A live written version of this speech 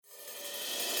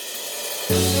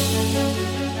Hello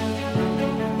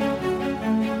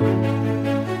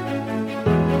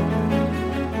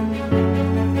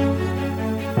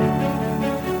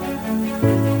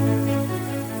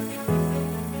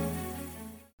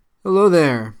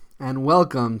there, and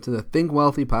welcome to the Think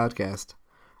Wealthy podcast.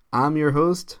 I'm your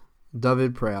host,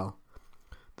 David Prale.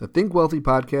 The Think Wealthy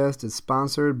podcast is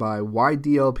sponsored by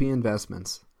YDLP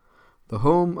Investments, the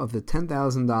home of the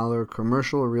 $10,000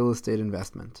 commercial real estate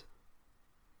investment.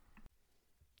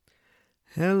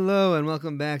 Hello, and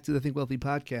welcome back to the Think Wealthy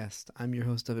podcast. I'm your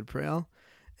host, David Prale,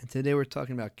 and today we're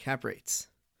talking about cap rates.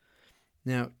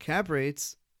 Now, cap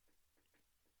rates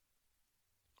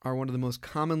are one of the most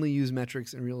commonly used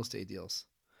metrics in real estate deals.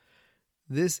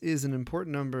 This is an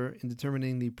important number in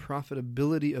determining the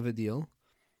profitability of a deal,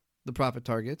 the profit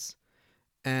targets,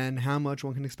 and how much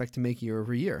one can expect to make year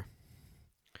over year.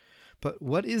 But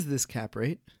what is this cap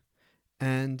rate,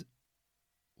 and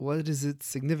what is its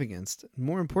significance?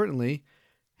 More importantly,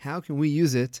 how can we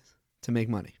use it to make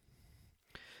money?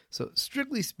 So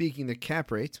strictly speaking, the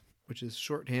cap rate, which is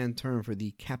shorthand term for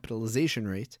the capitalization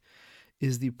rate,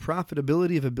 is the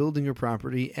profitability of a building or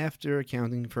property after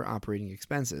accounting for operating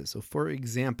expenses. So for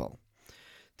example,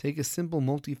 take a simple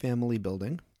multifamily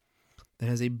building that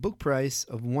has a book price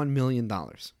of $1 million.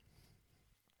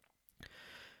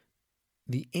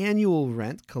 The annual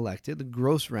rent collected, the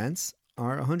gross rents,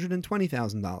 are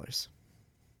 $120,000.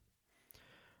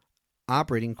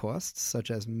 Operating costs, such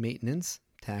as maintenance,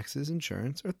 taxes,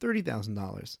 insurance, are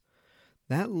 $30,000.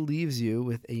 That leaves you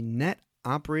with a net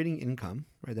operating income,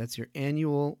 right? That's your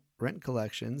annual rent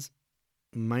collections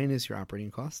minus your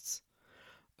operating costs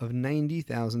of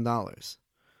 $90,000.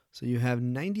 So you have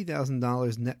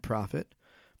 $90,000 net profit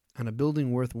on a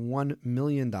building worth $1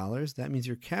 million. That means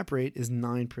your cap rate is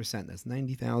 9%. That's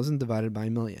 90,000 divided by a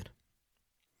million.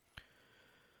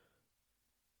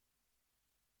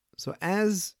 So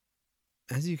as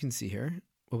you can see here,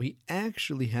 what we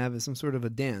actually have is some sort of a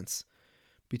dance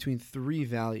between three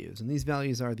values. And these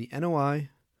values are the NOI,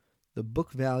 the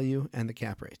book value, and the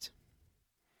cap rate.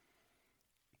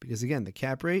 Because again, the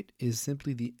cap rate is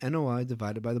simply the NOI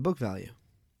divided by the book value.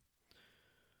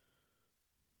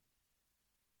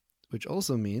 Which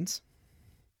also means,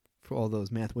 for all those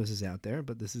math whizzes out there,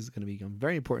 but this is going to become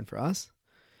very important for us,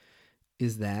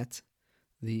 is that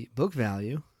the book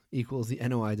value equals the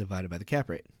NOI divided by the cap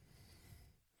rate.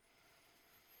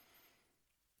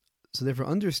 So therefore,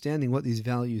 understanding what these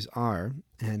values are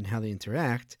and how they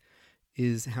interact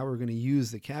is how we're going to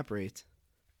use the cap rate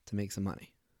to make some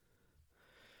money.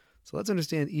 So let's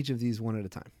understand each of these one at a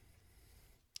time.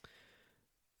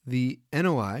 The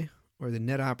NOI, or the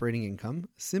net operating income,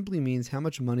 simply means how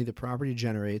much money the property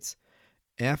generates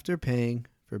after paying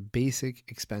for basic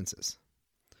expenses.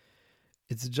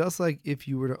 It's just like if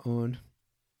you were to own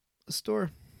a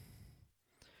store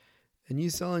and you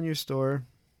sell in your store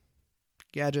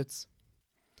gadgets,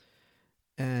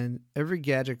 and every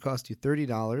gadget costs you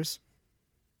 $30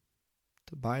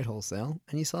 to buy it wholesale,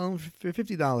 and you sell them for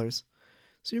 $50.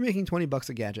 So you're making $20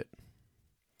 a gadget.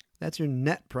 That's your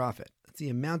net profit. That's the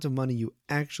amount of money you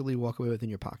actually walk away with in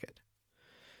your pocket.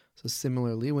 So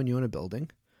similarly, when you own a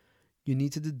building, you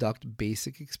need to deduct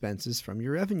basic expenses from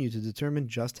your revenue to determine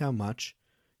just how much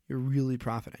you're really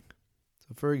profiting.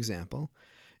 So for example,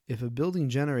 if a building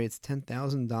generates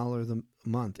 $10,000 a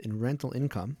month in rental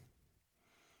income,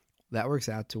 that works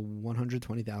out to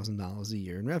 $120,000 a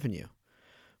year in revenue.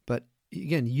 But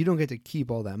again, you don't get to keep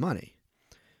all that money.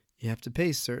 You have to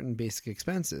pay certain basic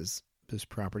expenses. There's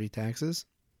property taxes,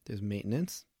 there's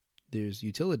maintenance, there's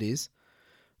utilities.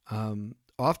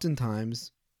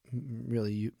 Oftentimes,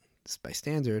 really by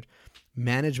standard,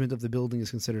 management of the building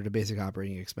is considered a basic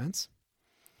operating expense.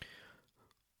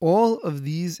 All of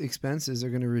these expenses are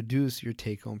going to reduce your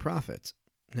take-home profits.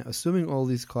 Now, assuming all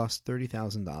these cost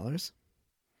 $30,000,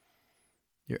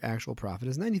 your actual profit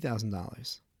is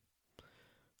 $90,000.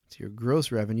 It's your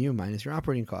gross revenue minus your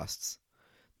operating costs.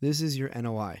 This is your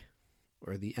NOI,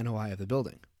 or the NOI of the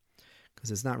building. Because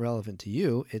it's not relevant to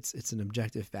you, it's an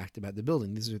objective fact about the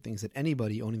building. These are things that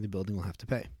anybody owning the building will have to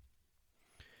pay.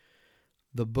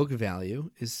 The book value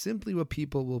is simply what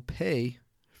people will pay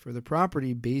for the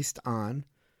property based on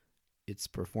its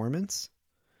performance,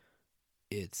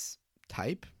 its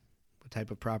type, what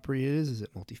type of property it is. Is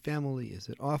it multifamily? Is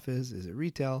it office? Is it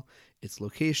retail? Its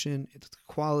location, its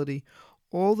quality,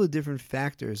 all the different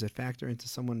factors that factor into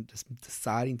someone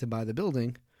deciding to buy the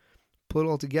building. Put it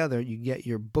all together, you get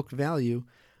your book value.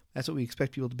 That's what we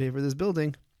expect people to pay for this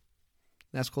building.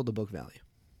 That's called the book value.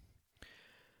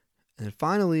 And then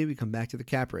finally, we come back to the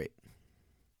cap rate,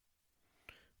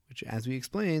 which, as we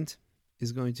explained,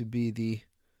 is going to be the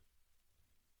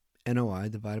NOI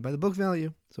divided by the book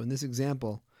value. So in this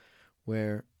example,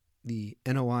 where the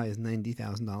NOI is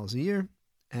 $90,000 a year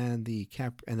and the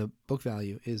book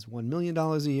value is $1 million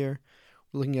a year,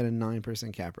 we're looking at a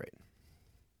 9% cap rate.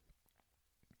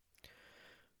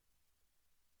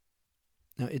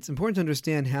 Now, it's important to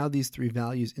understand how these three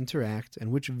values interact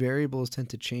and which variables tend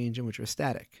to change and which are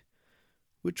static.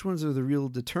 Which ones are the real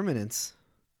determinants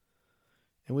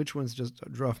and which ones just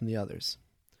draw from the others.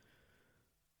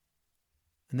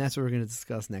 And that's what we're going to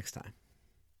discuss next time.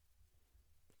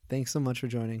 Thanks so much for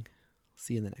joining.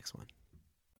 See you in the next one.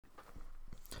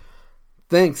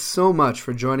 Thanks so much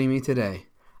for joining me today.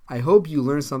 I hope you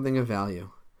learned something of value.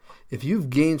 If you've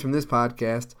gained from this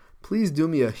podcast, please do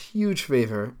me a huge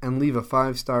favor and leave a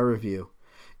 5-star review.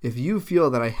 If you feel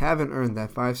that I haven't earned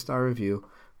that 5-star review,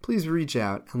 please reach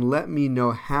out and let me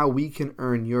know how we can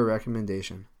earn your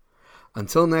recommendation.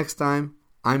 Until next time,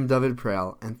 I'm David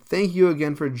Prell, and thank you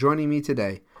again for joining me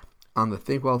today on the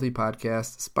Think Wealthy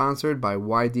podcast, sponsored by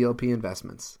YDLP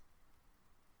Investments.